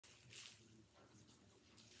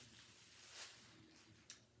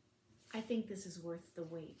I think this is worth the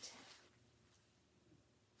wait.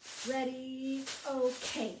 Ready?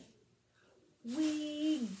 Okay.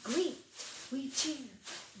 We greet, we cheer.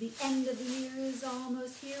 The end of the year is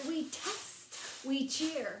almost here. We test, we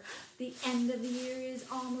cheer. The end of the year is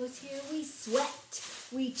almost here. We sweat,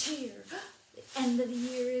 we cheer. The end of the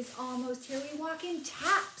year is almost here. We walk in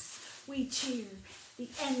taps, we cheer. The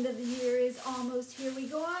end of the year is almost here. We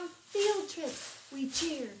go on field trips, we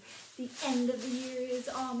cheer. The end of the year is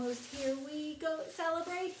almost here. We go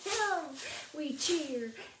celebrate Hill, we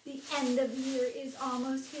cheer. The end of the year is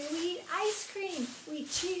almost here. We eat ice cream, we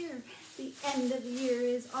cheer. The end of the year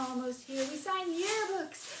is almost here. We sign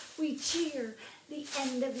yearbooks, we cheer. The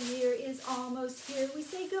end of the year is almost here. We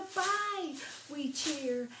say goodbye, we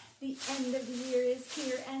cheer. The end of the year is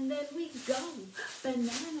here, and then we go.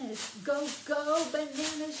 Bananas, go, go,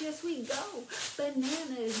 bananas, yes we go.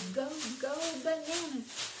 Bananas, go, go,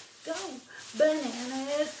 bananas. Go,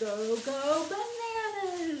 bananas, go, go,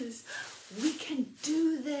 bananas. We can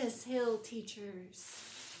do this, Hill teachers.